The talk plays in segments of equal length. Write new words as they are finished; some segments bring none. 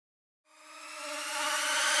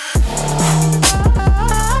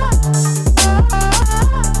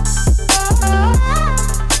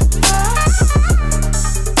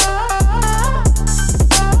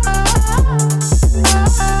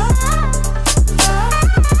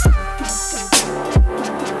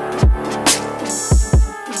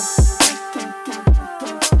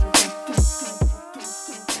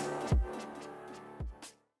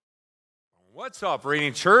What's up,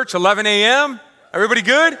 Radiant Church? 11 a.m. Everybody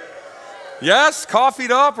good? Yes, coffeeed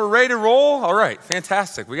up. We're ready to roll. All right,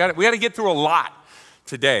 fantastic. We got to get through a lot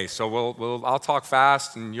today. So I'll talk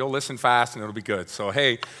fast and you'll listen fast and it'll be good. So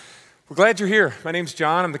hey, we're glad you're here. My name's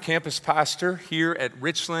John. I'm the campus pastor here at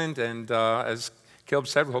Richland, and as Caleb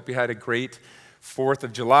said, we hope you had a great 4th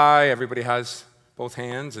of July. Everybody has both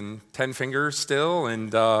hands and 10 fingers still,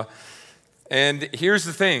 and here's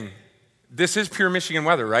the thing. This is pure Michigan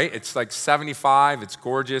weather, right? It's like 75, it's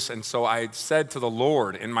gorgeous, and so I said to the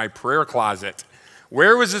Lord in my prayer closet,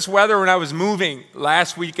 where was this weather when I was moving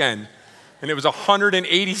last weekend? And it was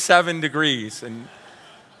 187 degrees, and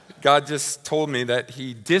God just told me that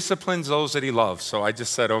he disciplines those that he loves. So I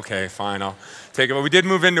just said, okay, fine, I'll take it. But we did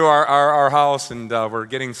move into our house, and we're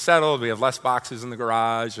getting settled. We have less boxes in the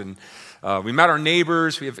garage, and we met our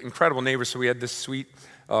neighbors. We have incredible neighbors, so we had this sweet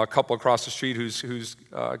couple across the street whose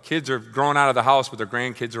kids are grown out of the house, but their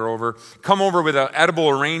grandkids are over. Come over with an edible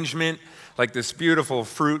arrangement, like this beautiful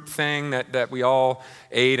fruit thing that we all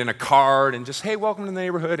ate, and a card, and just, hey, welcome to the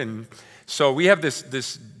neighborhood. And so we have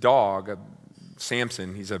this dog,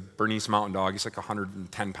 Samson. He's a Bernese Mountain Dog. He's like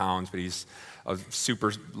 110 pounds, but he's a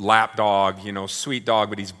super lap dog, sweet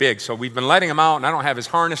dog, but he's big. So we've been letting him out, and I don't have his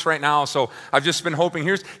harness right now, so I've just been hoping,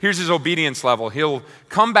 here's his obedience level. He'll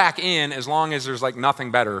come back in as long as there's like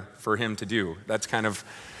nothing better for him to do. That's kind of,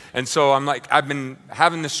 and so I've been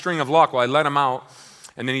having this string of luck while I let him out,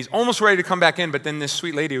 and then he's almost ready to come back in, but then this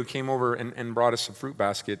sweet lady who came over and brought us a fruit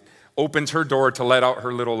basket opens her door to let out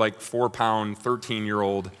her little 4-pound,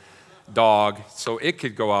 13-year-old dog so it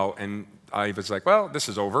could go out, and I was like, well, this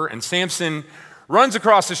is over. And Samson runs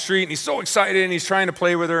across the street, and he's so excited, and he's trying to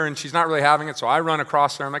play with her, and she's not really having it. So I run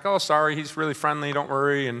across there. I'm like, oh, sorry, he's really friendly, don't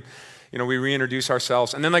worry. And, we reintroduce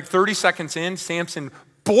ourselves. And then 30 seconds in, Samson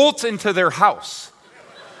bolts into their house.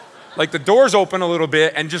 Like the doors open a little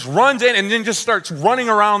bit and just runs in and then just starts running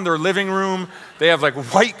around their living room. They have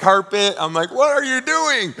white carpet. I'm like, what are you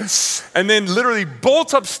doing? And then literally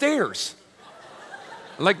bolts upstairs.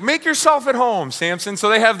 Make yourself at home, Samson. So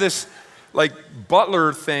they have this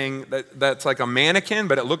butler thing that's like a mannequin,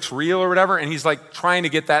 but it looks real or whatever, and he's trying to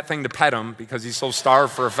get that thing to pet him because he's so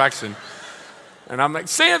starved for affection. And I'm like,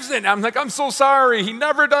 Samson, I'm so sorry, he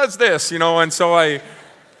never does this, and so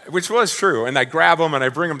which was true, and I grab him and I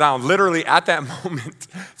bring him down literally at that moment.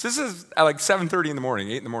 So this is at 7:30 in the morning,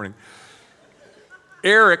 8 in the morning.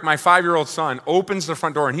 Eric, my 5-year-old son, opens the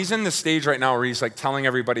front door, and he's in this stage right now where he's telling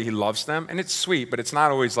everybody he loves them, and it's sweet, but it's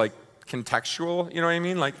not always contextual, you know what I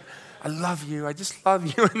mean? I love you, I just love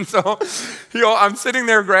you. And so, I'm sitting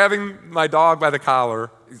there grabbing my dog by the collar.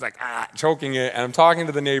 He's choking it, and I'm talking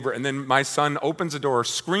to the neighbor, and then my son opens the door,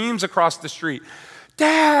 screams across the street,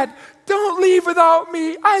 Dad, don't leave without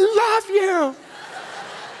me, I love you.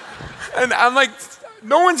 And I'm like,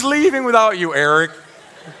 no one's leaving without you, Eric.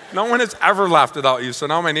 No one has ever left without you. So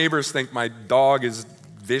now my neighbors think my dog is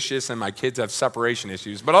vicious and my kids have separation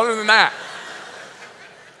issues. But other than that,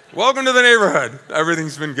 welcome to the neighborhood.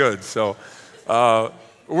 Everything's been good. So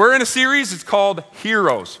we're in a series. It's called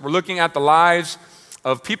Heroes. We're looking at the lives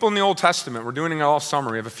of people in the Old Testament. We're doing it all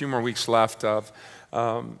summer. We have a few more weeks left of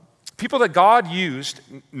people that God used,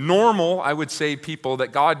 normal, I would say, people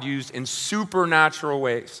that God used in supernatural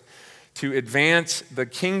ways to advance the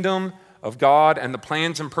kingdom of God and the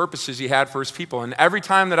plans and purposes he had for his people. And every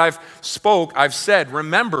time that I've said,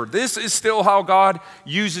 remember, this is still how God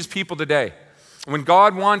uses people today. When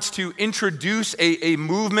God wants to introduce a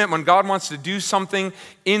movement, when God wants to do something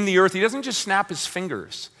in the earth, he doesn't just snap his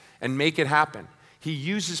fingers and make it happen. He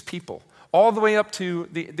uses people. All the way up to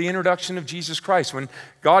the introduction of Jesus Christ. When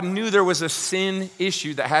God knew there was a sin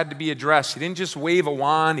issue that had to be addressed, he didn't just wave a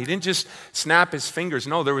wand, he didn't just snap his fingers.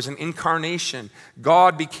 No, there was an incarnation.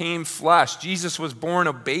 God became flesh. Jesus was born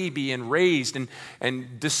a baby and raised and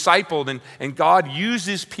discipled, and God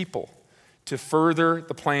uses people to further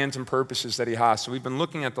the plans and purposes that he has. So we've been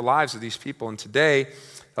looking at the lives of these people, and today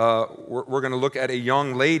we're going to look at a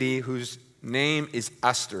young lady whose name is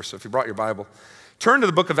Esther. So if you brought your Bible, turn to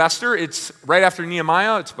the book of Esther. It's right after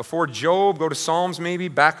Nehemiah. It's before Job. Go to Psalms maybe.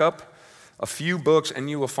 Back up a few books and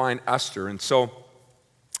you will find Esther. And so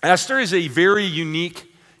Esther is a very unique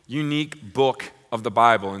book of the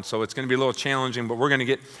Bible. And so it's going to be a little challenging, but we're going to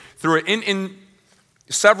get through it in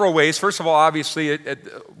several ways. First of all, obviously,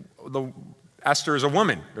 Esther is a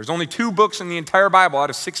woman. There's only 2 books in the entire Bible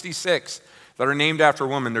out of 66 that are named after a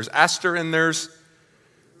woman. There's Esther and there's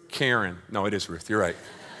Karen. No, it is Ruth. You're right.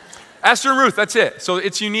 Esther and Ruth, that's it. So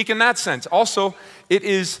it's unique in that sense. Also, it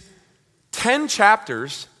is 10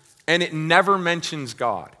 chapters, and it never mentions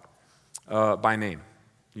God by name.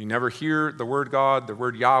 You never hear the word God, the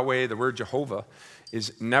word Yahweh, the word Jehovah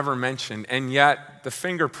is never mentioned, and yet the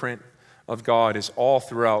fingerprint of God is all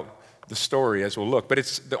throughout the story, as we'll look. But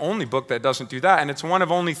it's the only book that doesn't do that, and it's one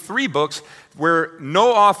of only 3 books where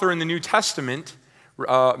no author in the New Testament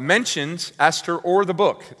mentions Esther or the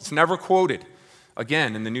book. It's never quoted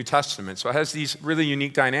again in the New Testament. So it has these really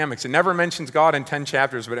unique dynamics. It never mentions God in 10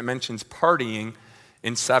 chapters, but it mentions partying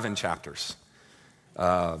in 7 chapters.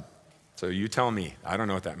 So you tell me. I don't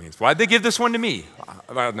know what that means. Why'd they give this one to me?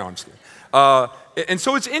 No, I'm just kidding. And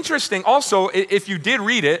so it's interesting. Also, if you did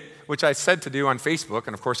read it, which I said to do on Facebook,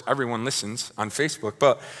 and of course everyone listens on Facebook,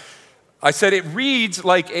 but I said it reads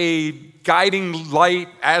like a Guiding Light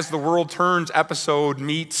as the World Turns episode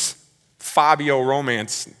meets Fabio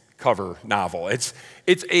romance cover novel. It's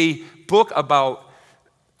a book about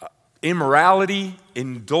immorality,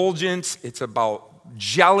 indulgence. It's about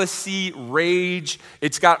jealousy, rage.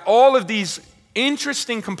 It's got all of these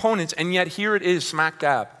interesting components, and yet here it is smack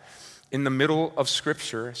dab in the middle of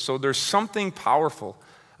Scripture. So there's something powerful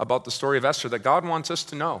about the story of Esther that God wants us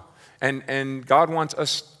to know. And God wants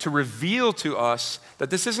us to reveal to us that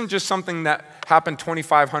this isn't just something that happened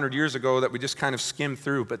 2,500 years ago that we just kind of skim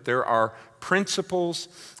through, but there are principles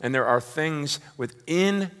and there are things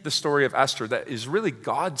within the story of Esther that is really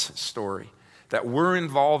God's story that we're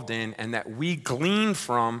involved in and that we glean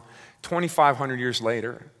from 2,500 years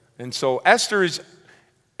later. And so Esther is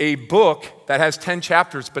a book that has 10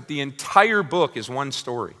 chapters, but the entire book is one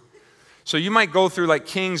story. So you might go through like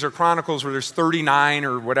Kings or Chronicles where there's 39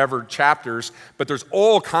 or whatever chapters, but there's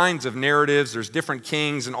all kinds of narratives. There's different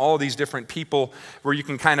kings and all these different people where you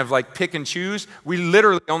can kind of like pick and choose. We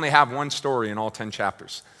literally only have one story in all 10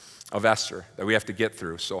 chapters of Esther that we have to get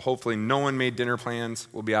through. So hopefully no one made dinner plans.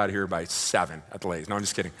 We'll be out of here by 7 at the latest. No, I'm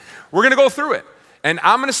just kidding. We're going to go through it. And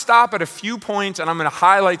I'm going to stop at a few points and I'm going to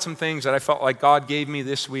highlight some things that I felt like God gave me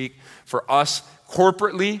this week for us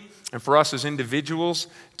corporately and for us as individuals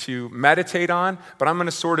to meditate on, but I'm going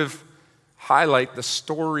to sort of highlight the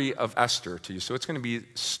story of Esther to you. So it's going to be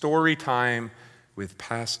story time with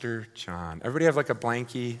Pastor Jon. Everybody have like a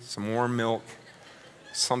blankie, some warm milk,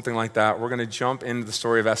 something like that. We're going to jump into the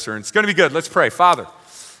story of Esther, and it's going to be good. Let's pray. Father,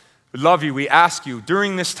 we love you. We ask you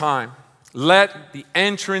during this time, let the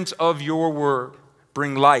entrance of your word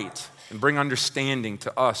bring light and bring understanding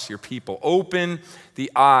to us, your people. Open the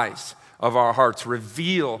eyes of our hearts.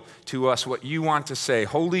 Reveal to us what you want to say.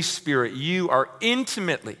 Holy Spirit, you are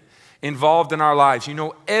intimately involved in our lives. You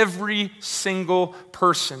know every single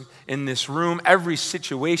person in this room, every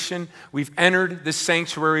situation we've entered this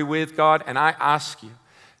sanctuary with, God, and I ask you,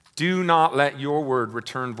 do not let your word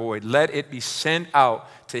return void. Let it be sent out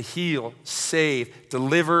to heal, save,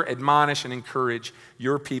 deliver, admonish, and encourage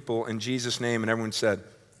your people in Jesus' name. And everyone said,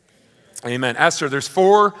 amen. Esther, there's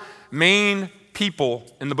 4 main people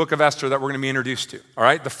in the book of Esther that we're going to be introduced to. All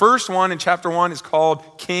right. The first one in chapter 1 is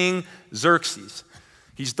called King Xerxes.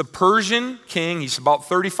 He's the Persian king. He's about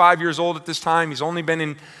 35 years old at this time. He's only been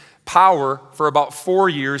in power for about 4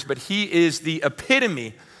 years, but he is the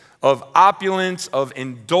epitome of opulence, of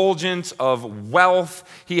indulgence, of wealth.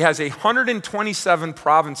 He has 127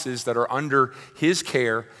 provinces that are under his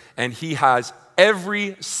care, and he has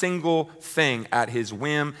every single thing at his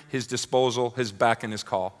whim, his disposal, his beck, and his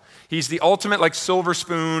call. He's the ultimate like silver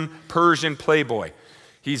spoon Persian playboy.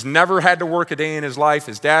 He's never had to work a day in his life.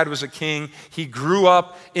 His dad was a king. He grew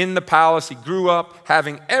up in the palace. He grew up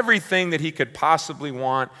having everything that he could possibly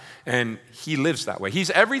want, and he lives that way.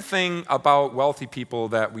 He's everything about wealthy people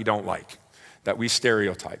that we don't like, that we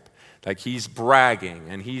stereotype. Like he's bragging,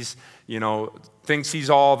 and he's, thinks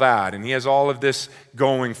he's all that, and he has all of this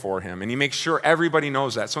going for him, and he makes sure everybody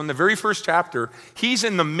knows that. So in the very first chapter, he's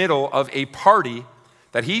in the middle of a party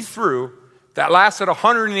that he threw that lasted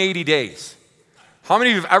 180 days. How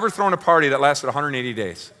many of you have ever thrown a party that lasted 180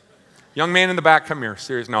 days? Young man in the back, come here.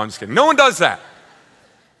 Serious? No, I'm just kidding. No one does that.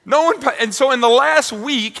 No one. And so in the last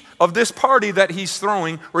week of this party that he's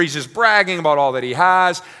throwing, where he's just bragging about all that he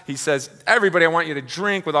has, he says, everybody, I want you to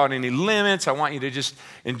drink without any limits. I want you to just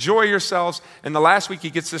enjoy yourselves. And the last week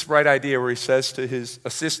he gets this bright idea where he says to his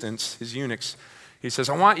assistants, his eunuchs, he says,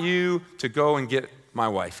 I want you to go and get my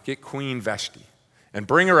wife, get Queen Vashti, and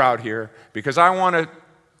bring her out here because I want to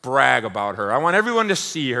brag about her. I want everyone to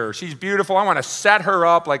see her. She's beautiful. I want to set her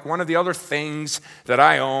up like one of the other things that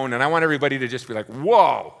I own, and I want everybody to just be like,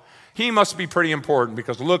 whoa, he must be pretty important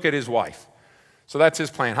because look at his wife. So that's his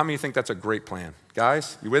plan. How many think that's a great plan?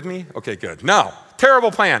 Guys, you with me? Okay, good. No, terrible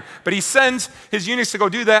plan. But he sends his eunuchs to go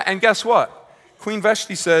do that, and guess what? Queen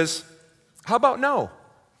Vashti says, how about no?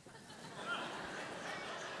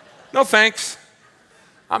 No thanks.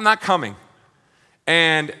 I'm not coming.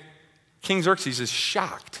 And King Xerxes is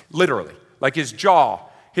shocked, literally. Like his jaw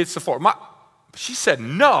hits the floor. She said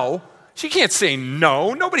no. She can't say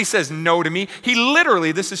no. Nobody says no to me. He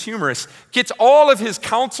literally, this is humorous, gets all of his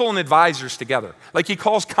counsel and advisors together. Like he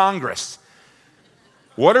calls Congress.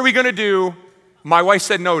 What are we going to do? My wife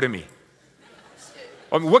said no to me.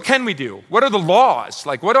 I mean, what can we do? What are the laws?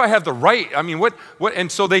 Like, what do I have the right? I mean, what?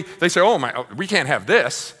 And so they say, oh, we can't have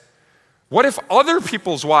this. What if other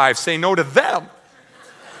people's wives say no to them?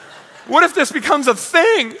 What if this becomes a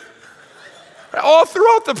thing? All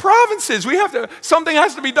throughout the provinces, something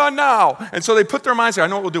has to be done now. And so they put their minds there. I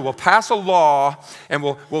know what we'll do. We'll pass a law and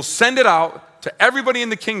we'll send it out to everybody in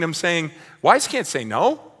the kingdom saying, wives can't say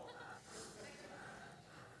no.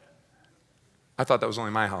 I thought that was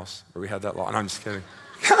only my house where we had that law. No, I'm just kidding.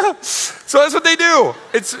 So that's what they do.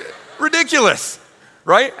 It's ridiculous,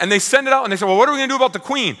 right? And they send it out and they say, well, what are we going to do about the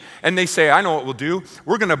queen? And they say, I know what we'll do.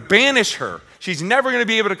 We're going to banish her. She's never going to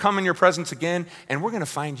be able to come in your presence again, and we're going to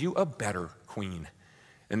find you a better queen.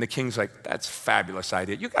 And the king's like, that's a fabulous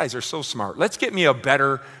idea. You guys are so smart. Let's get me a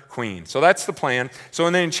better queen. So that's the plan. So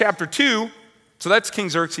and then in chapter 2, so that's King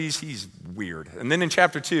Xerxes. He's weird. And then in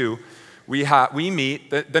chapter 2, we meet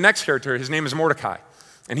the next character. His name is Mordecai.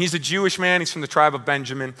 And he's a Jewish man. He's from the tribe of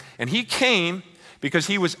Benjamin. And he came because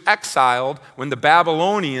he was exiled when the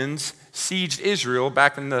Babylonians sieged Israel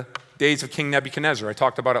back in the days of King Nebuchadnezzar. I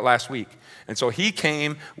talked about it last week. And so he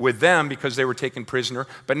came with them because they were taken prisoner.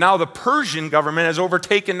 But now the Persian government has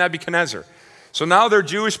overtaken Nebuchadnezzar. So now they're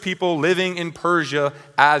Jewish people living in Persia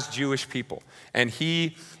as Jewish people. And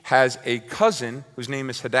he has a cousin whose name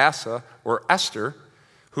is Hadassah, or Esther,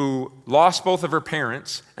 who lost both of her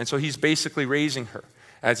parents. And so he's basically raising her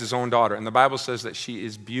as his own daughter. And the Bible says that she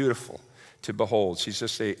is beautiful to behold. She's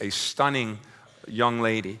just a stunning young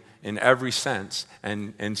lady in every sense.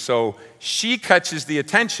 And so she catches the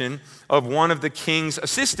attention of one of the king's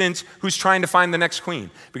assistants who's trying to find the next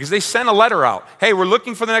queen. Because they sent a letter out. Hey, we're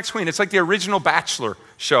looking for the next queen. It's like the original Bachelor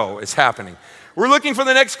show is happening. We're looking for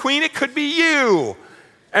the next queen. It could be you.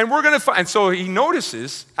 And we're going to find. And so he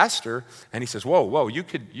notices Esther and he says, whoa, you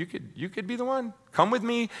could be the one. Come with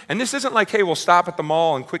me. And this isn't like, hey, we'll stop at the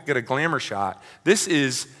mall and quick get a glamour shot. This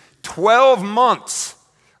is 12 months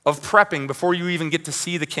of prepping before you even get to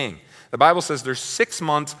see the king. The Bible says there's 6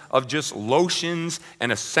 months of just lotions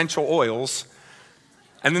and essential oils.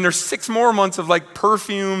 And then there's 6 more months of like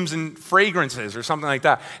perfumes and fragrances or something like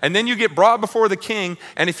that. And then you get brought before the king.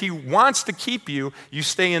 And if he wants to keep you, you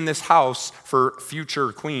stay in this house for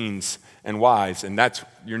future queens and wives. And that's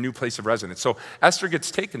your new place of residence. So Esther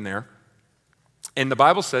gets taken there. And the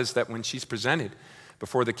Bible says that when she's presented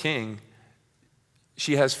before the king,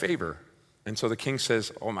 she has favor. And so the king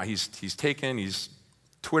says, oh my, he's taken, he's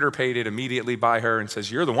Twitter-pated immediately by her and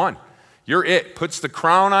says, you're the one. You're it. Puts the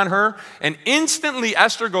crown on her. And instantly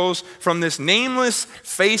Esther goes from this nameless,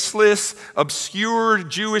 faceless, obscure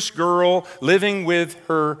Jewish girl living with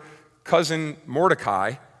her cousin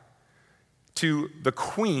Mordecai to the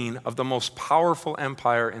queen of the most powerful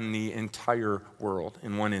empire in the entire world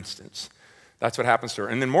in one instance. That's what happens to her.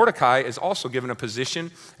 And then Mordecai is also given a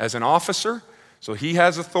position as an officer. So he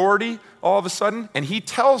has authority all of a sudden, and he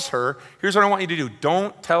tells her, here's what I want you to do.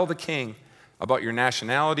 Don't tell the king about your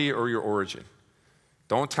nationality or your origin.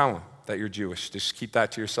 Don't tell him that you're Jewish. Just keep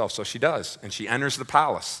that to yourself. So she does, and she enters the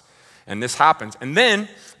palace, and this happens. And then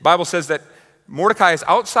the Bible says that Mordecai is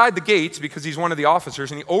outside the gates because he's one of the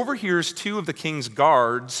officers, and he overhears 2 of the king's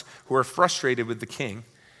guards who are frustrated with the king,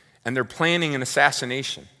 and they're planning an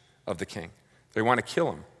assassination of the king. They want to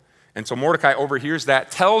kill him. And so Mordecai overhears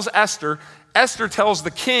that, tells Esther. Esther tells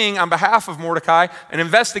the king on behalf of Mordecai. An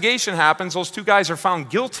investigation happens. Those 2 guys are found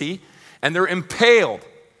guilty, and they're impaled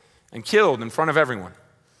and killed in front of everyone.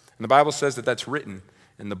 And the Bible says that that's written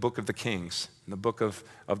in the book of the Kings, in the book of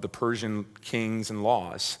the Persian kings and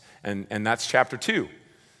laws. And that's chapter 2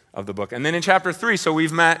 of the book. And then in chapter 3, so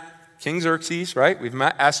we've met King Xerxes, right? We've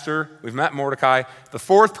met Esther. We've met Mordecai. The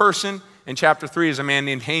 4th person in chapter 3 is a man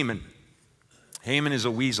named Haman. Haman is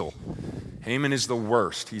a weasel. Haman is the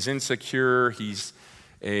worst. He's insecure. He's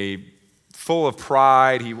full of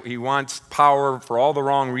pride. He wants power for all the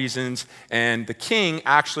wrong reasons. And the king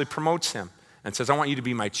actually promotes him and says, I want you to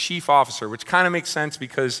be my chief officer, which kind of makes sense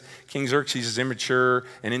because King Xerxes is immature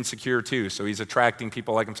and insecure too. So he's attracting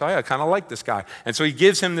people like him. So I kind of like this guy. And so he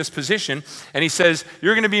gives him this position. And he says,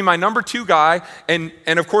 you're going to be my number 2 guy. And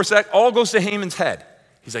of course, that all goes to Haman's head.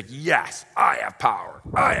 He's like, yes, I have power.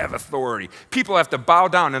 I have authority. People have to bow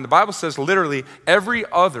down. And the Bible says literally every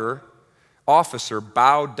other officer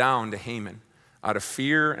bowed down to Haman out of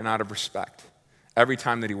fear and out of respect every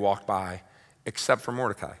time that he walked by, except for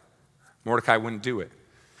Mordecai. Mordecai wouldn't do it.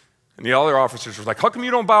 And the other officers were like, how come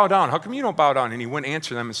you don't bow down? How come you don't bow down? And he wouldn't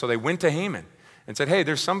answer them. And so they went to Haman and said, hey,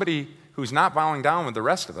 there's somebody who's not bowing down with the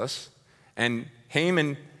rest of us. And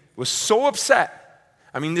Haman was so upset.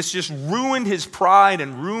 I mean, this just ruined his pride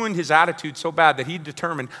and ruined his attitude so bad that he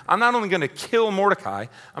determined, I'm not only going to kill Mordecai,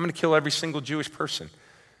 I'm going to kill every single Jewish person.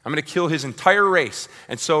 I'm going to kill his entire race.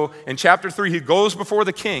 And so in chapter 3, he goes before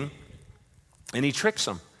the king and he tricks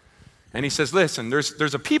him. And he says, listen,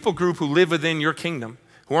 there's a people group who live within your kingdom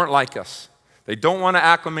who aren't like us. They don't want to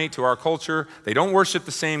acclimate to our culture. They don't worship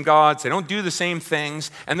the same gods. They don't do the same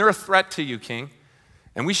things. And they're a threat to you, king.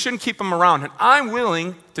 And we shouldn't keep them around. And I'm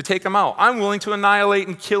willing to take them out. I'm willing to annihilate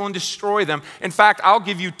and kill and destroy them. In fact, I'll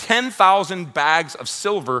give you 10,000 bags of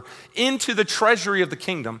silver into the treasury of the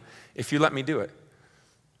kingdom if you let me do it.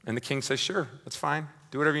 And the king says, sure, that's fine.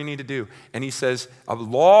 Do whatever you need to do. And he says, a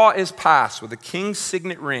law is passed with a king's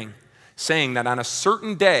signet ring saying that on a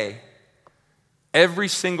certain day, every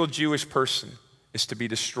single Jewish person is to be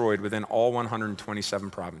destroyed within all 127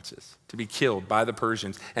 provinces, to be killed by the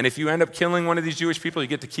Persians. And if you end up killing one of these Jewish people, you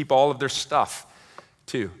get to keep all of their stuff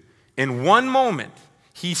too. In one moment,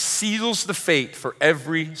 he seals the fate for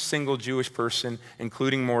every single Jewish person,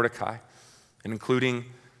 including Mordecai and including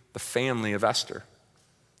the family of Esther.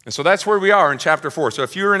 And so that's where we are in chapter 4. So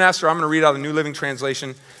if you're in Esther, I'm going to read out the New Living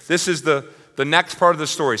Translation. This is the next part of the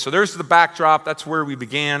story. So there's the backdrop. That's where we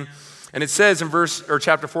began. And it says in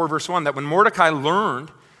chapter 4, verse 1, that when Mordecai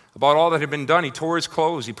learned about all that had been done, he tore his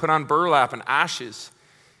clothes, he put on burlap and ashes.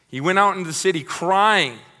 He went out into the city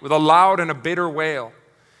crying with a loud and a bitter wail.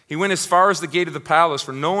 He went as far as the gate of the palace,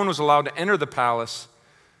 for no one was allowed to enter the palace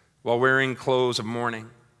while wearing clothes of mourning.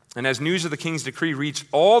 And as news of the king's decree reached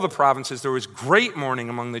all the provinces, there was great mourning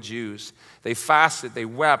among the Jews. They fasted, they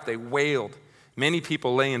wept, they wailed. Many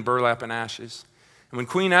people lay in burlap and ashes. And when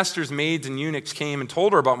Queen Esther's maids and eunuchs came and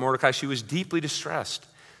told her about Mordecai, she was deeply distressed.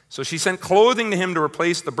 So she sent clothing to him to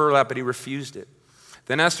replace the burlap, but he refused it.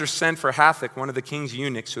 Then Esther sent for Hathach, one of the king's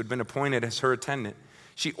eunuchs who had been appointed as her attendant.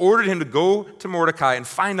 She ordered him to go to Mordecai and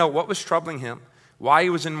find out what was troubling him, why he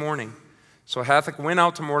was in mourning. So Hathach went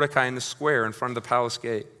out to Mordecai in the square in front of the palace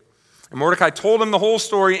gate. And Mordecai told him the whole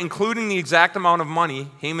story, including the exact amount of money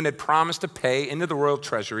Haman had promised to pay into the royal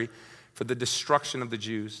treasury for the destruction of the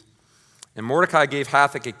Jews. And Mordecai gave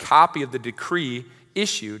Hathach a copy of the decree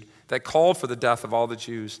issued that called for the death of all the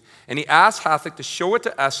Jews. And he asked Hathach to show it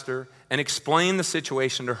to Esther and explain the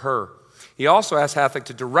situation to her. He also asked Hathach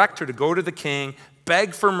to direct her to go to the king,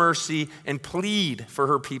 beg for mercy, and plead for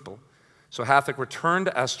her people. So Hathach returned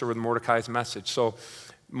to Esther with Mordecai's message. So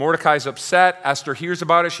Mordecai's upset. Esther hears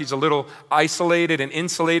about it. She's a little isolated and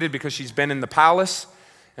insulated because she's been in the palace.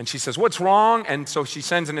 And she says, what's wrong? And so she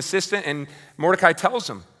sends an assistant, and Mordecai tells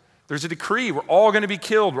him, there's a decree. We're all going to be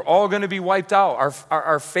killed. We're all going to be wiped out.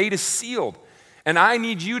 Our fate is sealed. And I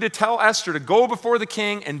need you to tell Esther to go before the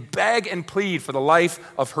king and beg and plead for the life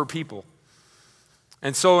of her people.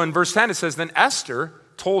 And so in verse 10 it says, then Esther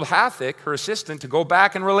told Hathach, her assistant, to go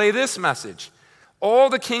back and relay this message. All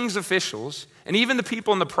the king's officials and even the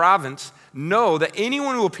people in the province know that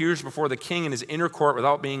anyone who appears before the king in his inner court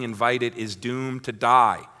without being invited is doomed to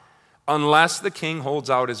die, unless the king holds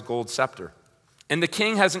out his gold scepter. And the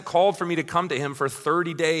king hasn't called for me to come to him for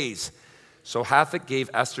 30 days. So Hathach gave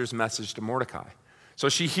Esther's message to Mordecai. So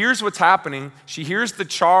she hears what's happening. She hears the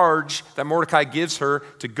charge that Mordecai gives her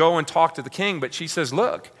to go and talk to the king. But she says,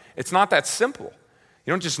 look, it's not that simple.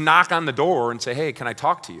 You don't just knock on the door and say, hey, can I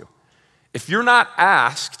talk to you? If you're not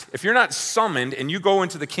asked, if you're not summoned and you go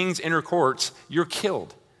into the king's inner courts, you're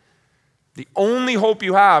killed. The only hope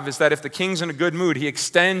you have is that if the king's in a good mood, he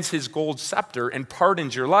extends his gold scepter and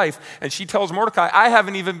pardons your life. And she tells Mordecai, I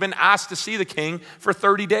haven't even been asked to see the king for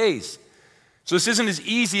 30 days. So this isn't as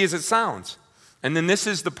easy as it sounds. And then this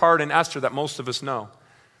is the part in Esther that most of us know.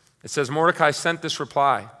 It says, Mordecai sent this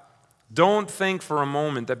reply. Don't think for a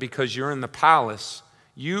moment that because you're in the palace,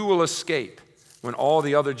 you will escape when all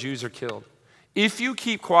the other Jews are killed. If you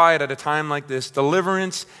keep quiet at a time like this,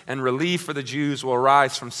 deliverance and relief for the Jews will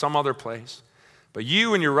arise from some other place, but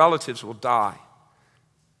you and your relatives will die.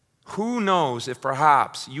 Who knows if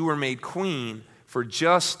perhaps you were made queen for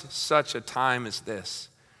just such a time as this?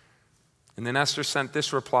 And then Esther sent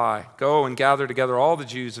this reply, go and gather together all the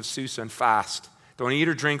Jews of Susa and fast. Don't eat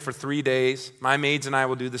or drink for 3 days. My maids and I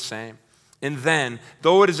will do the same. And then,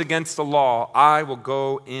 though it is against the law, I will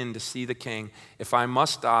go in to see the king. If I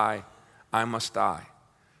must die, I must die.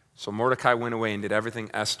 So Mordecai went away and did everything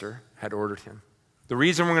Esther had ordered him. The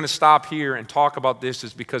reason we're going to stop here and talk about this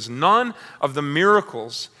is because none of the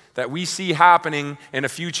miracles that we see happening in a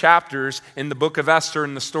few chapters in the book of Esther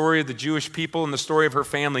and the story of the Jewish people and the story of her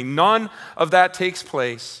family, none of that takes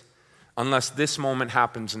place unless this moment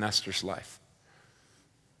happens in Esther's life.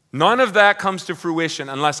 None of that comes to fruition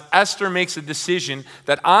unless Esther makes a decision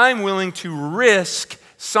that I'm willing to risk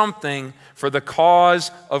something for the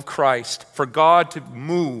cause of Christ, for God to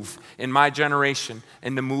move in my generation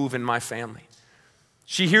and to move in my family.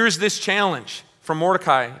 She hears this challenge from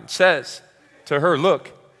Mordecai and says to her,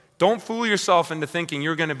 look, don't fool yourself into thinking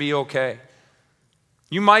you're going to be okay.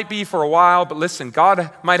 You might be for a while, but listen,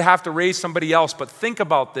 God might have to raise somebody else, but think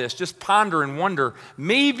about this. Just ponder and wonder.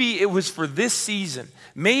 Maybe it was for this season.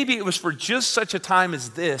 Maybe it was for just such a time as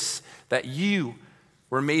this that you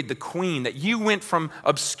were made the queen, that you went from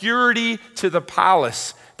obscurity to the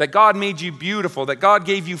palace, that God made you beautiful, that God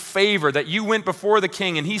gave you favor, that you went before the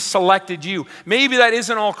king and he selected you. Maybe that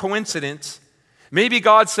isn't all coincidence. Maybe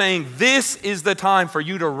God's saying, this is the time for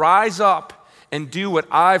you to rise up and do what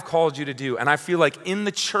I've called you to do. And I feel like in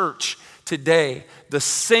the church today, the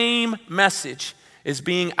same message is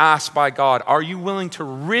being asked by God. Are you willing to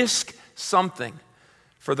risk something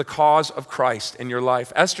for the cause of Christ in your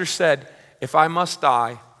life? Esther said, if I must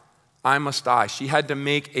die, I must die. She had to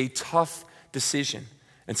make a tough decision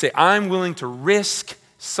and say, I'm willing to risk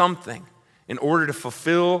something in order to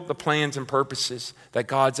fulfill the plans and purposes that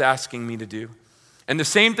God's asking me to do. And the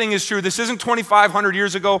same thing is true. This isn't 2,500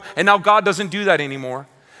 years ago, and now God doesn't do that anymore.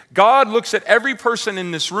 God looks at every person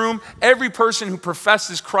in this room, every person who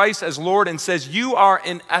professes Christ as Lord and says, you are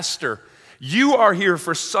an Esther. You are here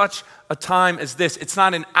for such a time as this. It's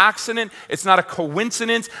not an accident. It's not a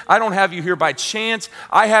coincidence. I don't have you here by chance.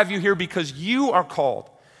 I have you here because you are called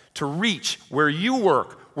to reach where you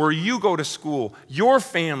work, where you go to school. Your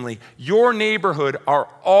family, your neighborhood are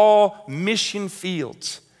all mission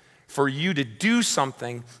fields for you to do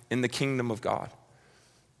something in the kingdom of God.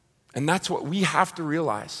 And that's what we have to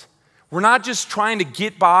realize. We're not just trying to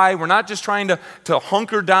get by. We're not just trying to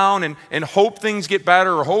hunker down and hope things get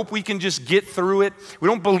better or hope we can just get through it. We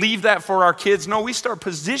don't believe that for our kids. No, we start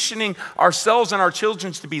positioning ourselves and our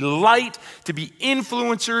children to be light, to be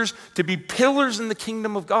influencers, to be pillars in the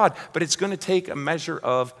kingdom of God. But it's going to take a measure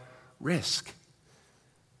of risk.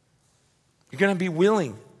 You're going to be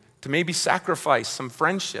willing to maybe sacrifice some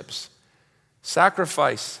friendships,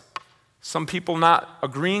 sacrifice some people not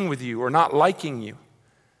agreeing with you or not liking you.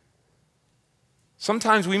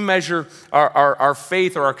 Sometimes we measure our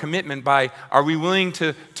faith or our commitment by, are we willing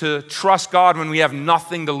to trust God when we have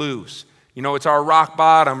nothing to lose? You know, it's our rock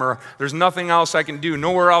bottom, or there's nothing else I can do,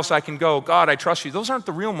 nowhere else I can go. God, I trust you. Those aren't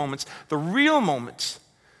the real moments. The real moments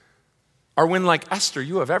are when, like Esther,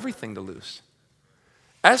 you have everything to lose.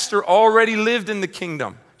 Esther already lived in the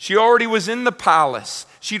kingdom. She already was in the palace.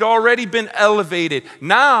 She'd already been elevated.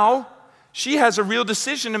 Now, she has a real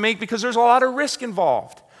decision to make because there's a lot of risk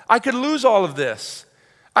involved. I could lose all of this.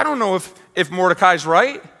 I don't know if Mordecai's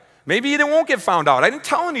right. Maybe it won't get found out. I didn't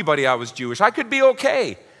tell anybody I was Jewish. I could be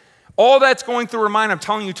okay. All that's going through her mind, I'm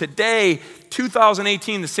telling you today,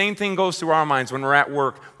 2018, the same thing goes through our minds when we're at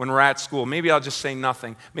work, when we're at school. Maybe I'll just say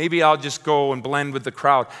nothing. Maybe I'll just go and blend with the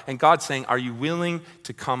crowd. And God's saying, are you willing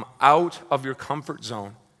to come out of your comfort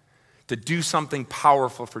zone to do something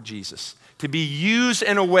powerful for Jesus, to be used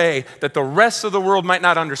in a way that the rest of the world might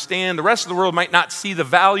not understand, the rest of the world might not see the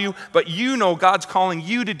value, but you know God's calling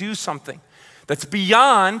you to do something that's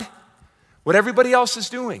beyond what everybody else is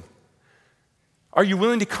doing? Are you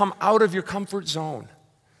willing to come out of your comfort zone?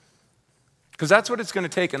 Because that's what it's going to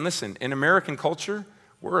take. And listen, in American culture,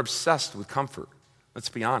 we're obsessed with comfort. Let's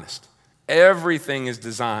be honest. Everything is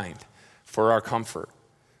designed for our comfort.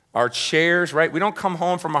 Our chairs, right? We don't come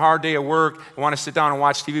home from a hard day of work and want to sit down and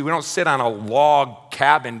watch TV. We don't sit on a log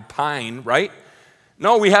cabin pine, right?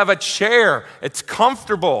 No, we have a chair. It's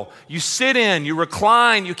comfortable. You sit in, you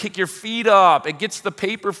recline, you kick your feet up. It gets the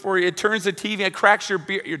paper for you. It turns the TV. It cracks your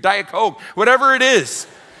beer, your Diet Coke, whatever it is.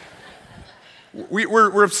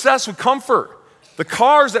 We're obsessed with comfort. The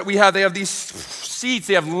cars that we have, they have these seats.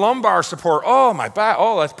 They have lumbar support. Oh, my back.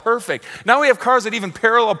 Oh, that's perfect. Now we have cars that even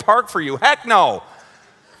parallel park for you. Heck no.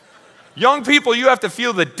 Young people, you have to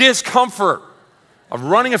feel the discomfort of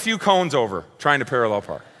running a few cones over trying to parallel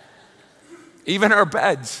park. Even our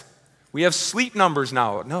beds. We have sleep numbers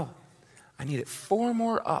now. No, I need it 4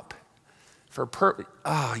 more up for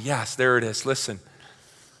Oh, yes, there it is. Listen,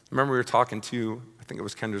 remember we were talking to, I think it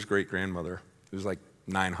was Kendra's great-grandmother. It was like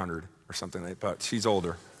 900 or something like that, but she's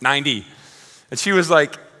older, 90. And she was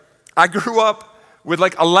like, I grew up with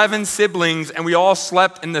like 11 siblings, and we all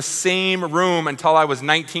slept in the same room until I was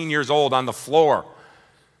 19 years old on the floor.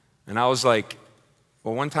 And I was like,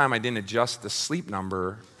 well, one time I didn't adjust the sleep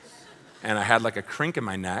number, and I had like a crink in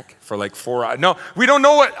my neck for like 4 hours. No, we don't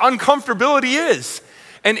know what uncomfortability is.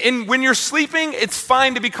 And when you're sleeping, it's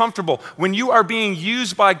fine to be comfortable. When you are being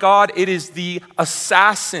used by God, it is the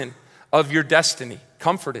assassin of your destiny.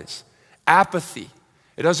 Comfort is. Apathy.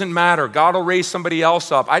 It doesn't matter. God will raise somebody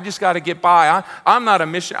else up. I just got to get by. I'm not a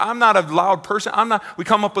mission. I'm not a loud person. We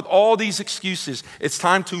come up with all these excuses. It's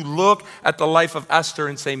time to look at the life of Esther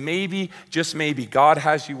and say, maybe, just maybe, God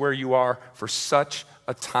has you where you are for such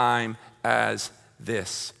a time as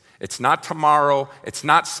this. It's not tomorrow. It's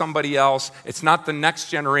not somebody else. It's not the next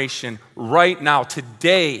generation. Right now,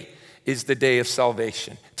 today is the day of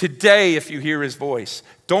salvation. Today, if you hear his voice,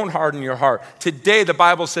 don't harden your heart. Today, the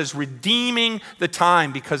Bible says, redeeming the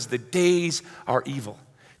time because the days are evil.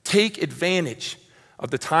 Take advantage of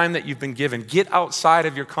the time that you've been given. Get outside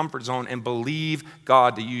of your comfort zone and believe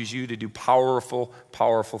God to use you to do powerful,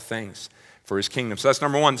 powerful things for his kingdom. So that's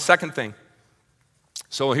number one. The second thing.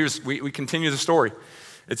 So we continue the story.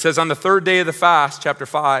 It says, on the third day of the fast, chapter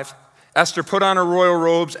 5, Esther put on her royal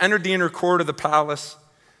robes, entered the inner court of the palace.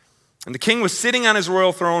 And the king was sitting on his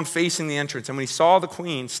royal throne facing the entrance. And when he saw the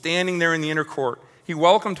queen standing there in the inner court, he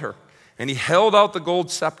welcomed her and he held out the gold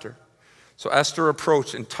scepter. So Esther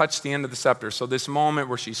approached and touched the end of the scepter. So this moment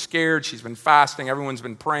where she's scared, she's been fasting, everyone's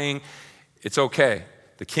been praying, it's okay.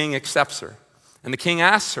 The king accepts her. And the king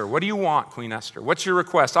asks her, what do you want, Queen Esther? What's your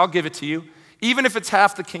request? I'll give it to you, even if it's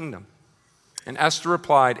half the kingdom. And Esther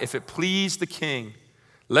replied, if it please the king,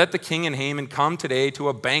 let the king and Haman come today to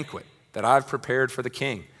a banquet that I've prepared for the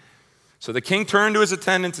king. So the king turned to his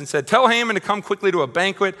attendants and said, tell Haman to come quickly to a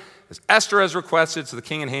banquet as Esther has requested. So the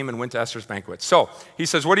king and Haman went to Esther's banquet. So he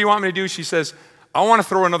says, what do you want me to do? She says, I want to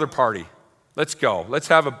throw another party. Let's go. Let's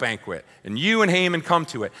have a banquet. And you and Haman come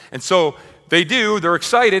to it. And so they do. They're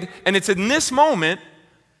excited. And it's in this moment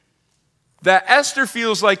that Esther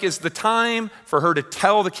feels like it's the time for her to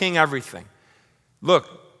tell the king everything. Look,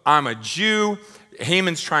 I'm a Jew.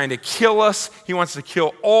 Haman's trying to kill us. He wants to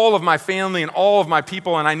kill all of my family and all of my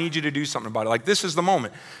people, and I need you to do something about it. Like, this is the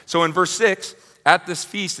moment. So in verse 6, at this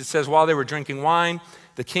feast, it says, while they were drinking wine,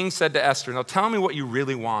 the king said to Esther, now tell me what you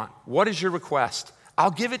really want. What is your request?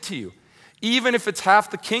 I'll give it to you, even if it's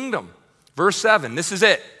half the kingdom. Verse 7, this is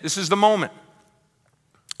it. This is the moment.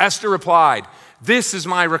 Esther replied, this is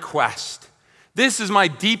my request. This is my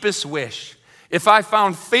deepest wish. If I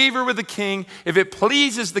found favor with the king, if it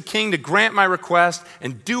pleases the king to grant my request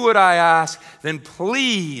and do what I ask, then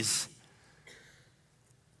please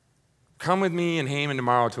come with me and Haman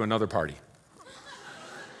tomorrow to another party.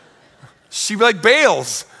 She like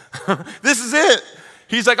bails. This is it.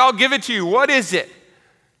 He's like, I'll give it to you. What is it?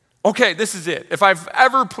 Okay, this is it. If I've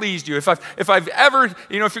ever pleased you, if I've ever,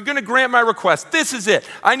 if you're going to grant my request, this is it.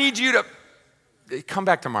 I need you to come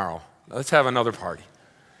back tomorrow. Let's have another party.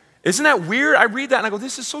 Isn't that weird? I read that and I go,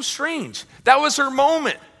 this is so strange. That was her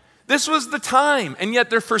moment. This was the time. And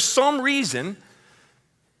yet for some reason,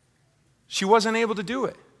 she wasn't able to do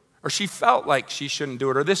it. Or she felt like she shouldn't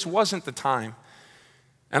do it. Or this wasn't the time.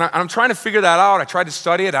 And I'm trying to figure that out. I tried to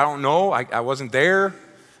study it. I don't know. I wasn't there.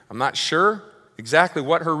 I'm not sure exactly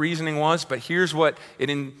what her reasoning was. But here's what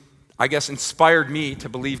it, I guess, inspired me to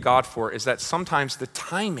believe God for, is that sometimes the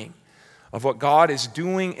timing of what God is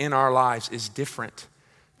doing in our lives is different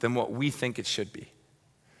than what we think it should be.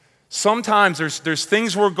 Sometimes there's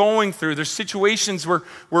things we're going through, there's situations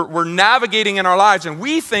we're navigating in our lives, and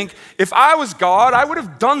we think, if I was God, I would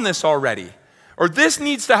have done this already. Or this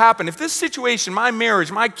needs to happen. If this situation, my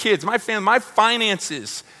marriage, my kids, my family, my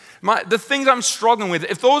finances, the things I'm struggling with,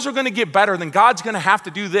 if those are going to get better, then God's going to have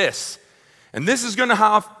to do this. And this is going to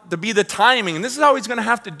have to be the timing, and this is how he's going to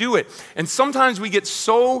have to do it. And sometimes we get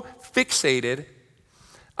so fixated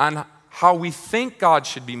on how we think God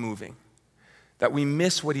should be moving that we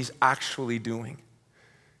miss what he's actually doing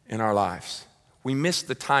in our lives. We miss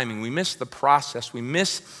the timing. We miss the process. We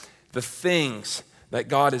miss the things that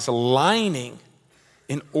God is aligning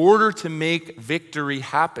in order to make victory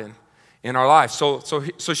happen in our lives. So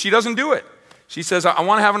she doesn't do it. She says, I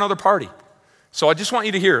want to have another party. So I just want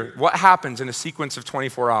you to hear what happens in a sequence of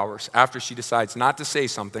 24 hours after she decides not to say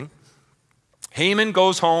something. Haman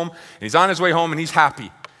goes home, and he's on his way home, and he's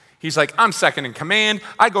happy. He's like, I'm second in command.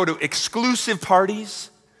 I go to exclusive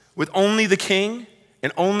parties with only the king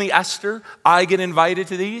and only Esther. I get invited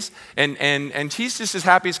to these. And he's just as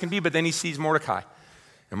happy as can be, but then he sees Mordecai.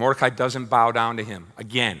 And Mordecai doesn't bow down to him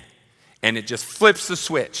again. And it just flips the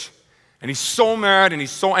switch. And he's so mad and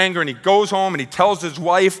he's so angry, and he goes home and he tells his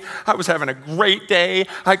wife, I was having a great day.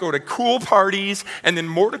 I go to cool parties, and then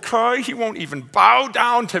Mordecai, he won't even bow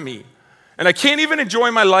down to me. And I can't even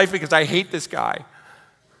enjoy my life because I hate this guy.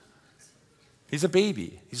 He's a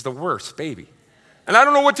baby. He's the worst baby. And I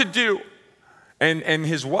don't know what to do. And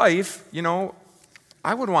his wife,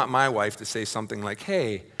 I would want my wife to say something like,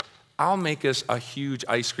 hey, I'll make us a huge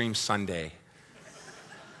ice cream sundae,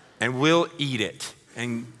 and we'll eat it.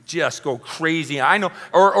 and just go crazy. I know,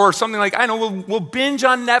 or something like, I know, we'll binge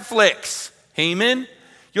on Netflix, Haman.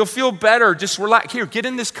 You'll feel better. Just relax. Here, get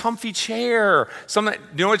in this comfy chair. You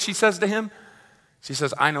know what she says to him? She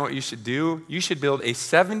says, I know what you should do. You should build a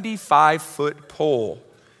 75-foot pole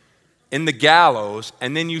in the gallows,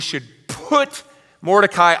 and then you should put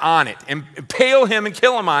Mordecai on it and impale him and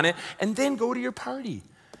kill him on it, and then go to your party.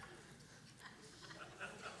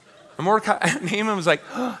 And Haman was like,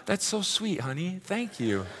 oh, that's so sweet, honey. Thank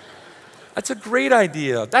you. That's a great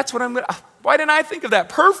idea. That's what why didn't I think of that?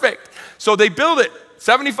 Perfect. So they build it,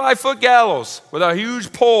 75-foot gallows with a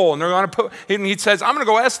huge pole, and they're going to put, and he says, I'm going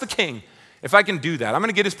to go ask the king if I can do that. I'm going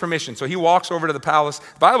to get his permission. So he walks over to the palace.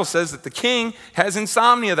 The Bible says that the king has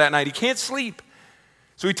insomnia that night. He can't sleep.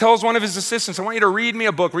 So he tells one of his assistants, I want you to read me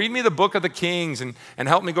a book. Read me the book of the Kings and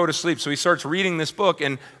help me go to sleep. So he starts reading this book,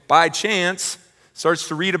 and by chance, starts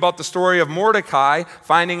to read about the story of Mordecai,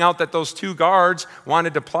 finding out that those two guards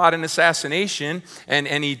wanted to plot an assassination,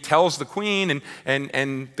 and he tells the queen,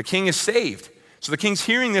 and the king is saved. So the king's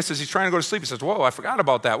hearing this as he's trying to go to sleep. He says, whoa, I forgot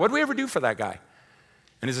about that. What did we ever do for that guy?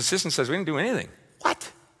 And his assistant says, we didn't do anything.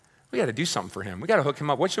 What? We got to do something for him. We got to hook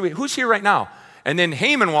him up. Who's here right now? And then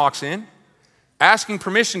Haman walks in, asking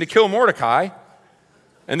permission to kill Mordecai.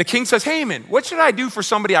 And the king says, Haman, what should I do for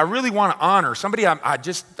somebody I really want to honor? Somebody I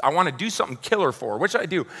want to do something killer for. What should I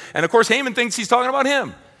do? And of course, Haman thinks he's talking about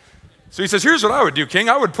him. So he says, here's what I would do, king.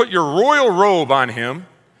 I would put your royal robe on him,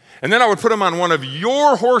 and then I would put him on one of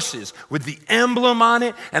your horses with the emblem on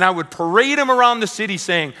it, and I would parade him around the city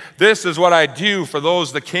saying, this is what I do for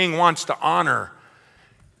those the king wants to honor.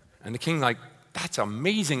 And the king's like, that's an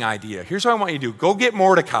amazing idea. Here's what I want you to do. Go get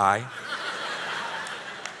Mordecai.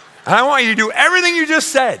 And I want you to do everything you just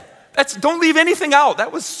said. Don't leave anything out.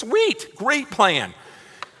 That was sweet. Great plan.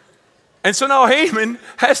 And so now Haman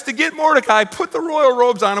has to get Mordecai, put the royal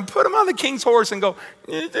robes on him, put him on the king's horse, and go,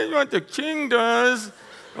 this is what the king does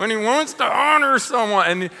when he wants to honor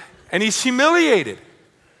someone. And he's humiliated.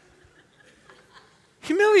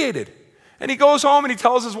 Humiliated. And he goes home and he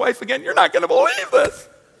tells his wife again, you're not going to believe this.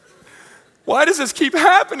 Why does this keep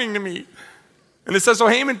happening to me? And it says, so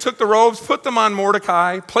Haman took the robes, put them on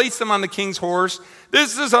Mordecai, placed them on the king's horse.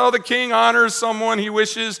 This is how the king honors someone he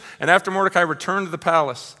wishes. And after Mordecai returned to the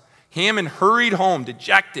palace, Haman hurried home,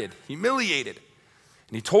 dejected, humiliated.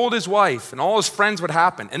 And he told his wife and all his friends what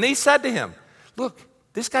happened. And they said to him, look,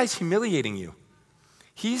 this guy's humiliating you.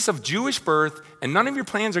 He's of Jewish birth, and none of your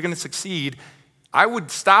plans are going to succeed. I would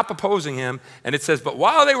stop opposing him. And it says, but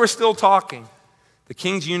while they were still talking, the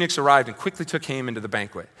king's eunuchs arrived and quickly took Haman to the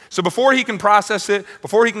banquet. So before he can process it,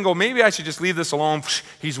 before he can go, maybe I should just leave this alone,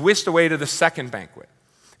 he's whisked away to the second banquet.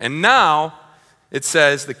 And now it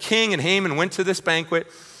says the king and Haman went to this banquet.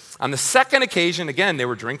 On the second occasion, again, they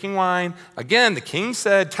were drinking wine. Again, the king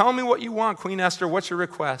said, tell me what you want, Queen Esther. What's your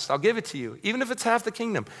request? I'll give it to you, even if it's half the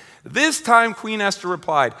kingdom. This time, Queen Esther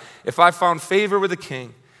replied, if I found favor with the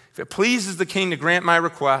king, if it pleases the king to grant my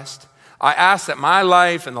request, I ask that my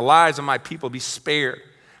life and the lives of my people be spared.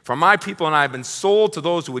 For my people and I have been sold to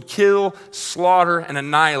those who would kill, slaughter, and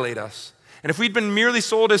annihilate us. And if we'd been merely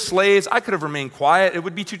sold as slaves, I could have remained quiet. It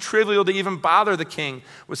would be too trivial to even bother the king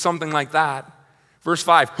with something like that. Verse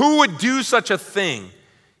 5, who would do such a thing?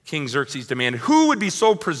 King Xerxes demanded. Who would be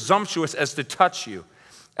so presumptuous as to touch you?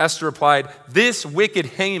 Esther replied, this wicked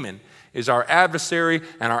Haman is our adversary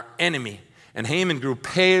and our enemy. And Haman grew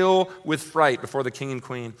pale with fright before the king and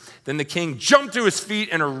queen. Then the king jumped to his feet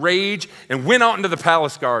in a rage and went out into the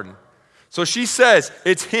palace garden. So she says,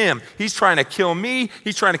 it's him. He's trying to kill me.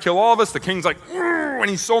 He's trying to kill all of us. The king's like, and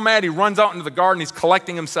he's so mad, he runs out into the garden. He's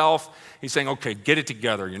collecting himself. He's saying, okay, get it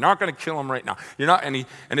together. You're not going to kill him right now. You're not. And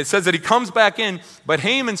it says that he comes back in, but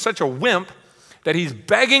Haman's such a wimp that he's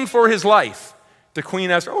begging for his life. To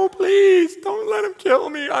Queen Esther, oh, please, don't let him kill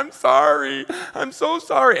me. I'm sorry. I'm so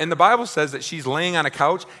sorry. And the Bible says that she's laying on a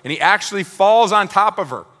couch, and he actually falls on top of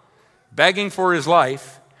her, begging for his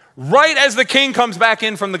life, right as the king comes back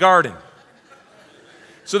in from the garden.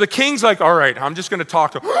 So the king's like, all right, I'm just going to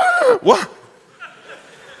talk to her. What?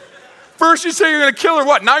 First you say you're going to kill her,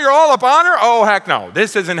 what? Now you're all up on her? Oh, heck no.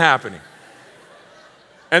 This isn't happening.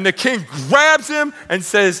 And the king grabs him and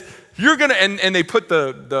says, you're going to, and they put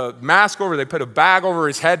the mask over, they put a bag over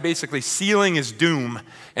his head, basically sealing his doom.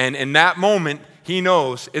 And in that moment, he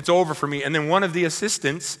knows it's over for me. And then one of the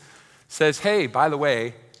assistants says, hey, by the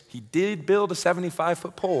way, he did build a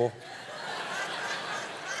 75-foot pole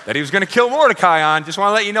that he was going to kill Mordecai on. Just want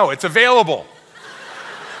to let you know, it's available.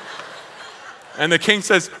 And the king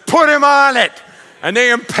says, put him on it. And they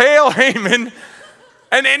impale Haman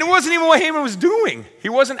And it wasn't even what Haman was doing. He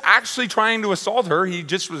wasn't actually trying to assault her. He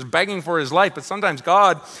just was begging for his life. But sometimes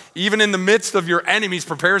God, even in the midst of your enemies,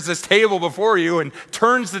 prepares this table before you and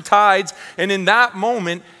turns the tides. And in that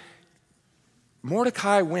moment,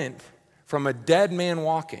 Mordecai went from a dead man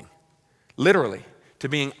walking, literally, to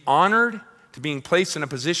being honored, to being placed in a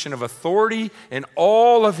position of authority, and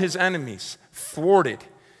all of his enemies thwarted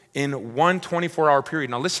in one 24-hour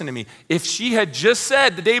period. Now listen to me. If she had just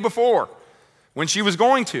said the day before, when she was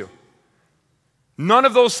going to, none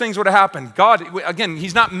of those things would have happened. God, again,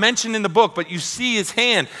 he's not mentioned in the book, but you see his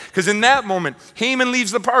hand. Because in that moment, Haman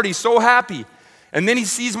leaves the party so happy. And then he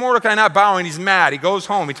sees Mordecai not bowing. He's mad. He goes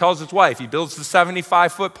home. He tells his wife. He builds the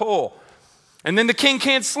 75-foot pole. And then the king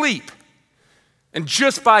can't sleep. And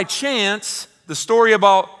just by chance, the story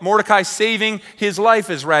about Mordecai saving his life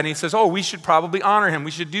is read. And he says, oh, we should probably honor him.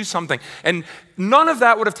 We should do something. And none of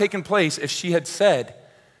that would have taken place if she had said,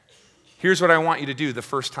 here's what I want you to do the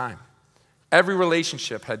first time. Every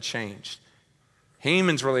relationship had changed.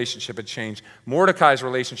 Haman's relationship had changed. Mordecai's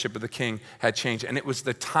relationship with the king had changed. And it was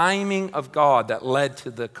the timing of God that led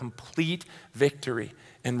to the complete victory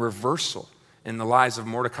and reversal in the lives of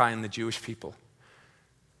Mordecai and the Jewish people.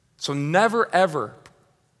 So never, ever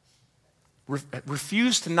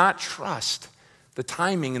refuse to not trust the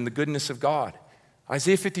timing and the goodness of God.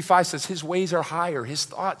 Isaiah 55 says his ways are higher, his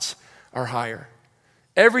thoughts are higher.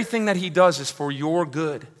 Everything that he does is for your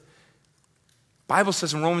good. Bible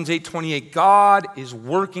says in Romans 8:28, God is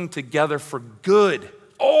working together for good,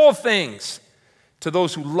 all things, to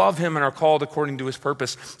those who love him and are called according to his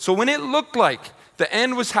purpose. So when it looked like the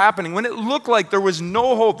end was happening, when it looked like there was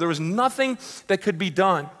no hope, there was nothing that could be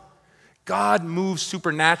done, God moved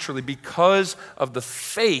supernaturally because of the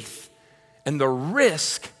faith and the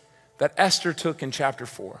risk that Esther took in chapter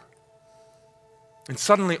 4. And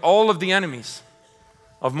suddenly all of the enemies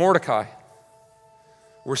of Mordecai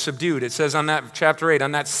were subdued. It says on that chapter 8,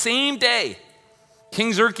 on that same day,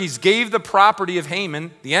 King Xerxes gave the property of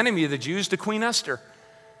Haman, the enemy of the Jews, to Queen Esther.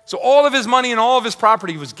 So all of his money and all of his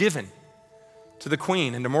property was given to the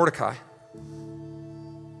queen and to Mordecai.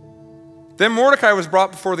 Then Mordecai was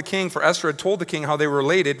brought before the king, for Esther had told the king how they were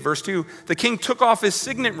related. Verse 2, the king took off his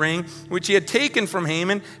signet ring, which he had taken from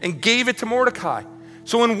Haman, and gave it to Mordecai.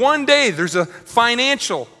 So in one day, there's a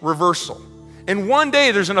financial reversal. In one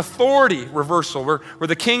day, there's an authority reversal where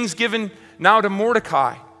the king's given now to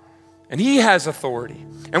Mordecai, and he has authority.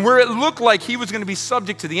 And where it looked like he was going to be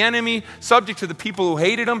subject to the enemy, subject to the people who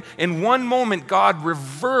hated him, in one moment, God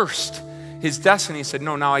reversed his destiny and said,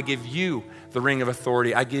 no, now I give you the ring of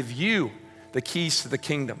authority. I give you the keys to the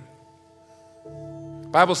kingdom. The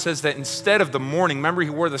Bible says that instead of the mourning, remember he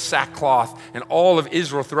wore the sackcloth, and all of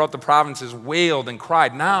Israel throughout the provinces wailed and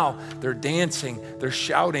cried. Now they're dancing, they're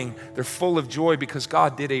shouting, they're full of joy because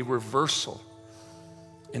God did a reversal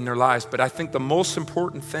in their lives. But I think the most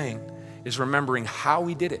important thing is remembering how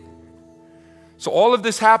he did it. So all of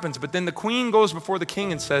this happens, but then the queen goes before the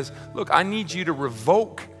king and says, look, I need you to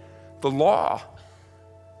revoke the law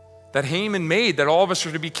that Haman made, that all of us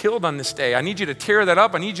are to be killed on this day. I need you to tear that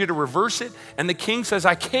up. I need you to reverse it. And the king says,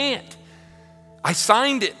 I can't. I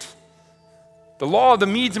signed it. The law of the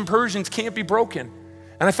Medes and Persians can't be broken.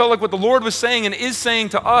 And I felt like what the Lord was saying and is saying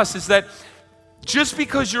to us is that just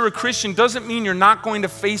because you're a Christian doesn't mean you're not going to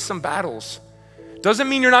face some battles. Doesn't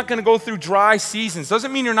mean you're not going to go through dry seasons.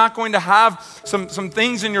 Doesn't mean you're not going to have some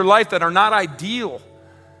things in your life that are not ideal.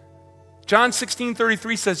 John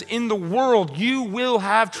 16:33 says, in the world you will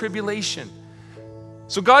have tribulation.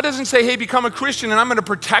 So God doesn't say, hey, become a Christian and I'm going to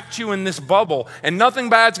protect you in this bubble and nothing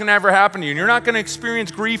bad's going to ever happen to you. And you're not going to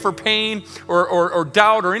experience grief or pain or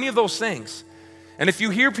doubt or any of those things. And if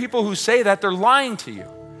you hear people who say that, they're lying to you.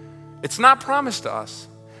 It's not promised to us.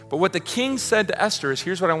 But what the king said to Esther is,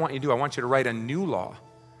 here's what I want you to do. I want you to write a new law.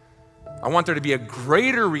 I want there to be a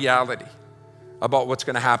greater reality about what's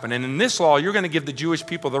going to happen. And in this law, you're going to give the Jewish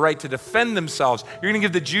people the right to defend themselves. You're going to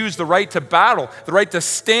give the Jews the right to battle, the right to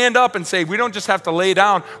stand up and say, we don't just have to lay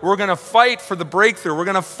down. We're going to fight for the breakthrough. We're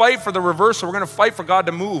going to fight for the reversal. We're going to fight for God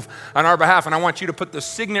to move on our behalf. And I want you to put the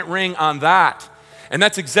signet ring on that. And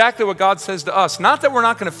that's exactly what God says to us. Not that we're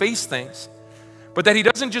not going to face things, but that he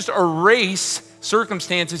doesn't just erase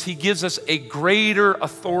circumstances. He gives us a greater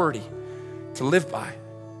authority to live by.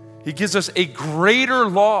 He gives us a greater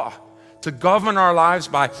law to govern our lives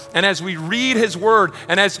by. And as we read his word,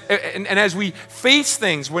 and as we face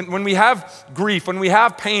things, when we have grief, when we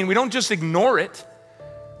have pain, we don't just ignore it.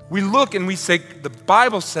 We look and we say, the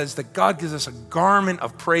Bible says that God gives us a garment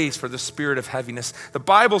of praise for the spirit of heaviness. The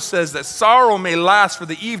Bible says that sorrow may last for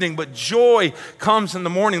the evening, but joy comes in the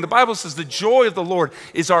morning. The Bible says the joy of the Lord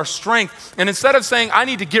is our strength. And instead of saying, I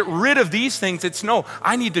need to get rid of these things, it's no,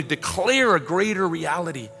 I need to declare a greater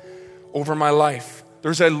reality over my life.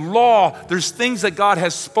 There's a law, there's things that God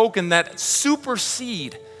has spoken that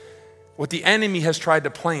supersede what the enemy has tried to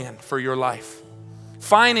plan for your life.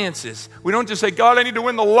 Finances. We don't just say, God, I need to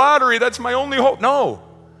win the lottery. That's my only hope. No.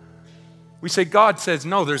 We say, God says,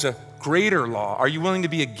 no, there's a greater law. Are you willing to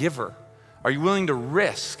be a giver? Are you willing to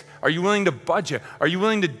risk? Are you willing to budget? Are you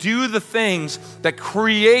willing to do the things that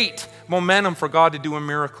create momentum for God to do a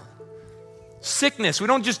miracle? Sickness. We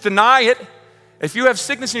don't just deny it. If you have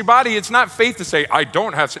sickness in your body, it's not faith to say, I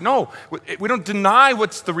don't have sickness. No, we don't deny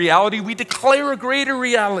what's the reality. We declare a greater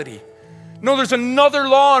reality. No, there's another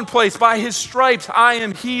law in place. By his stripes, I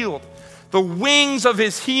am healed. The wings of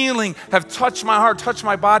his healing have touched my heart, touched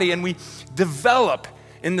my body, and we develop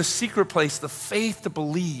in the secret place the faith to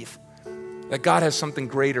believe that God has something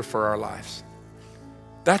greater for our lives.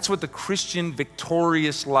 That's what the Christian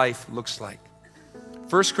victorious life looks like.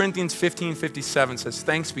 1 Corinthians 15:57 says,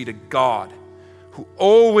 thanks be to God who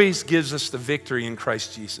always gives us the victory in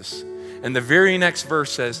Christ Jesus. And the very next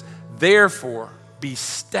verse says, therefore, be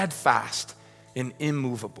steadfast and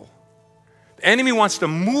immovable. The enemy wants to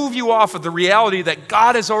move you off of the reality that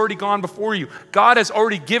God has already gone before you. God has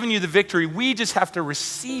already given you the victory. We just have to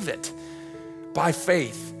receive it by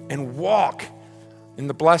faith and walk in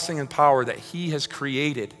the blessing and power that he has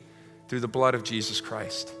created through the blood of Jesus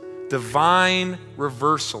Christ. Divine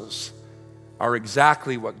reversals are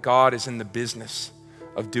exactly what God is in the business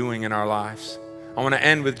of doing in our lives. I want to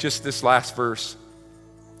end with just this last verse.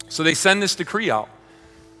 So they send this decree out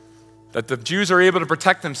that the Jews are able to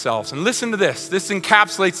protect themselves. And listen to this. This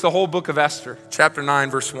encapsulates the whole book of Esther, chapter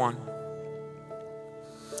 9, verse 1.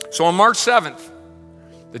 So on March 7th,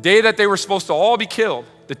 the day that they were supposed to all be killed,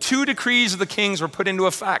 the 2 decrees of the kings were put into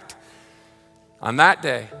effect on that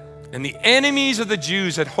day. And the enemies of the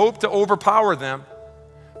Jews had hoped to overpower them,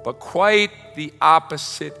 but quite the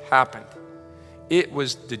opposite happened. It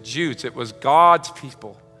was the Jews, it was God's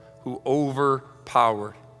people who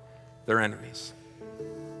overpowered their enemies.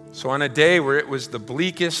 So on a day where it was the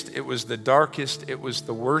bleakest, it was the darkest, it was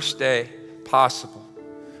the worst day possible,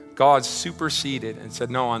 God superseded and said,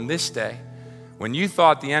 no, on this day, when you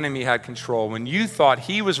thought the enemy had control, when you thought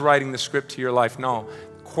he was writing the script to your life, no,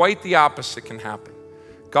 quite the opposite can happen.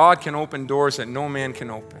 God can open doors that no man can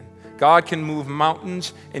open. God can move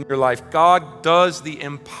mountains in your life. God does the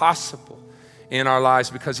impossible in our lives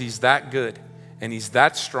because he's that good and he's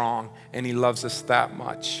that strong and he loves us that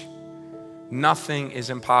much. Nothing is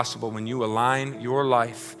impossible when you align your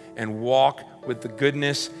life and walk with the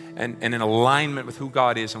goodness and in alignment with who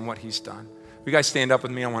God is and what he's done. You guys stand up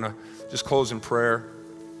with me. I want to just close in prayer.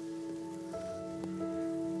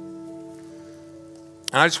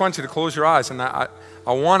 And I just want you to close your eyes and I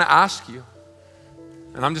want to ask you,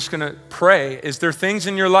 and I'm just going to pray, is there things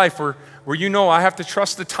in your life where you know I have to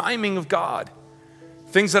trust the timing of God?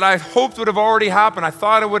 Things that I hoped would have already happened. I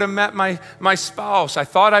thought I would have met my spouse. I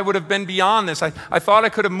thought I would have been beyond this. I thought I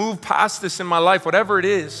could have moved past this in my life, whatever it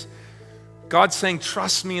is. God's saying,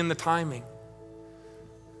 trust me in the timing.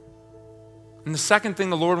 And the second thing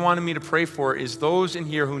the Lord wanted me to pray for is those in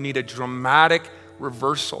here who need a dramatic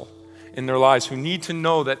reversal in their lives, who need to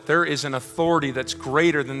know that there is an authority that's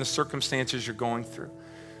greater than the circumstances you're going through.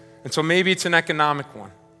 And so maybe it's an economic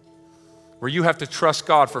one, where you have to trust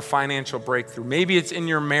God for financial breakthrough. Maybe it's in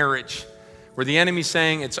your marriage, where the enemy's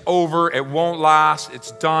saying it's over, it won't last,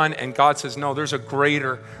 it's done, and God says, no, there's a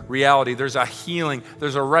greater reality. There's a healing,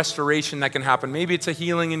 there's a restoration that can happen. Maybe it's a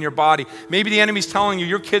healing in your body. Maybe the enemy's telling you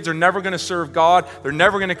your kids are never going to serve God, they're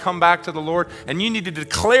never going to come back to the Lord, and you need to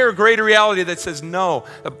declare a greater reality that says, no,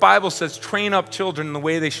 the Bible says train up children in the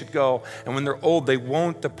way they should go, and when they're old, they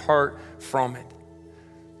won't depart from it.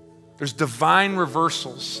 There's divine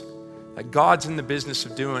reversals that God's in the business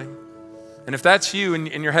of doing. And if that's you and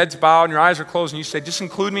your head's bowed and your eyes are closed and you say, just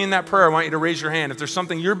include me in that prayer, I want you to raise your hand. If there's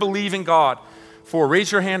something you're believing God for,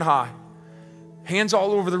 raise your hand high. Hands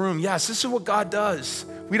all over the room. Yes, this is what God does.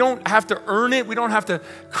 We don't have to earn it. We don't have to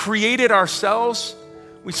create it ourselves.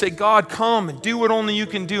 We say, God, come and do what only you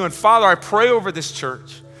can do. And Father, I pray over this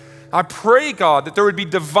church. I pray, God, that there would be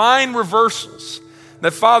divine reversals.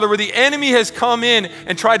 That, Father, where the enemy has come in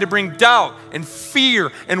and tried to bring doubt and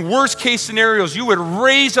fear and worst case scenarios, you would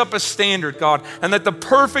raise up a standard, God, and that the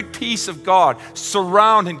perfect peace of God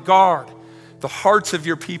surround and guard the hearts of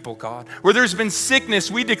your people, God. Where there's been sickness,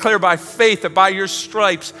 we declare by faith that by your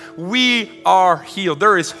stripes we are healed.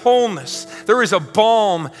 There is wholeness. There is a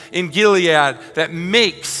balm in Gilead that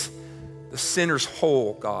makes the sinners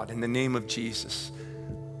whole, God, in the name of Jesus.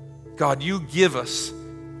 God, you give us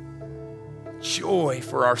joy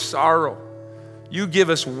for our sorrow. You give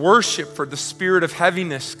us worship for the spirit of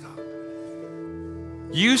heaviness, God.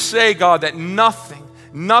 You say, God, that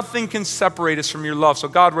nothing can separate us from your love. So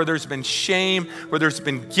God, where there's been shame, where there's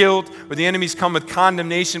been guilt, where the enemy's come with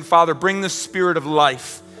condemnation, Father, bring the spirit of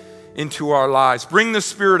life into our lives. Bring the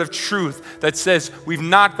spirit of truth that says we've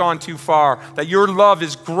not gone too far, that your love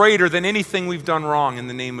is greater than anything we've done wrong in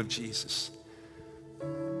the name of Jesus.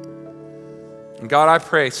 And God, I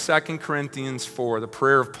pray 2 Corinthians 4, the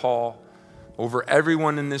prayer of Paul, over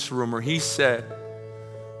everyone in this room, where he said,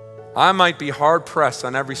 I might be hard pressed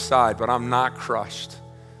on every side, but I'm not crushed.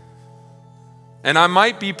 And I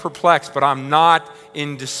might be perplexed, but I'm not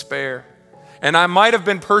in despair. And I might have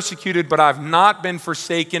been persecuted, but I've not been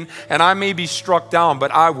forsaken. And I may be struck down,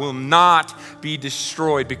 but I will not be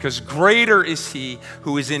destroyed, because greater is he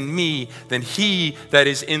who is in me than he that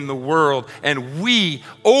is in the world. And we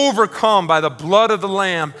overcome by the blood of the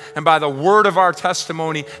Lamb and by the word of our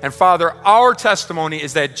testimony. And Father, our testimony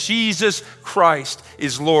is that Jesus Christ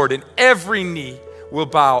is Lord, and every knee will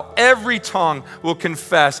bow, every tongue will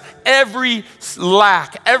confess, every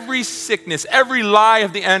lack, every sickness, every lie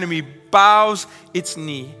of the enemy bows its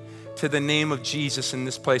knee to the name of Jesus in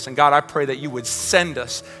this place. And God, I pray that you would send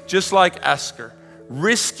us, just like Esther,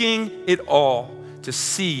 risking it all to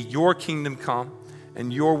see your kingdom come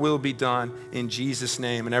and your will be done in Jesus'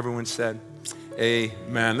 name. And everyone said,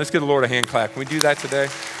 amen. Let's give the Lord a hand clap. Can we do that today?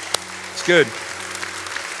 It's good.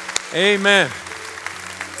 Amen.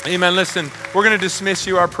 Amen. Listen, we're going to dismiss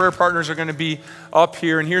you. Our prayer partners are going to be up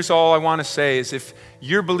here. And here's all I want to say is, if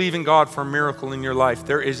you're believing God for a miracle in your life,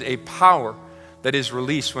 there is a power that is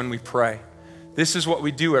released when we pray. This is what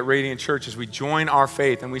we do at Radiant Church, is we join our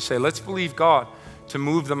faith and we say, let's believe God to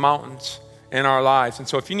move the mountains in our lives. And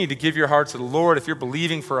so if you need to give your heart to the Lord, if you're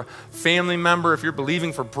believing for a family member, if you're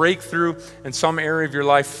believing for breakthrough in some area of your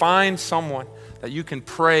life, find someone that you can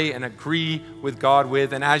pray and agree with God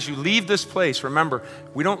with. And as you leave this place, remember,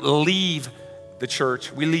 we don't leave the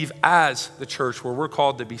church. We leave as the church, where we're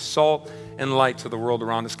called to be salt and light to the world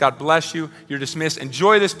around us. God bless you. You're dismissed.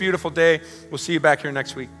 Enjoy this beautiful day. We'll see you back here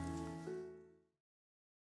next week.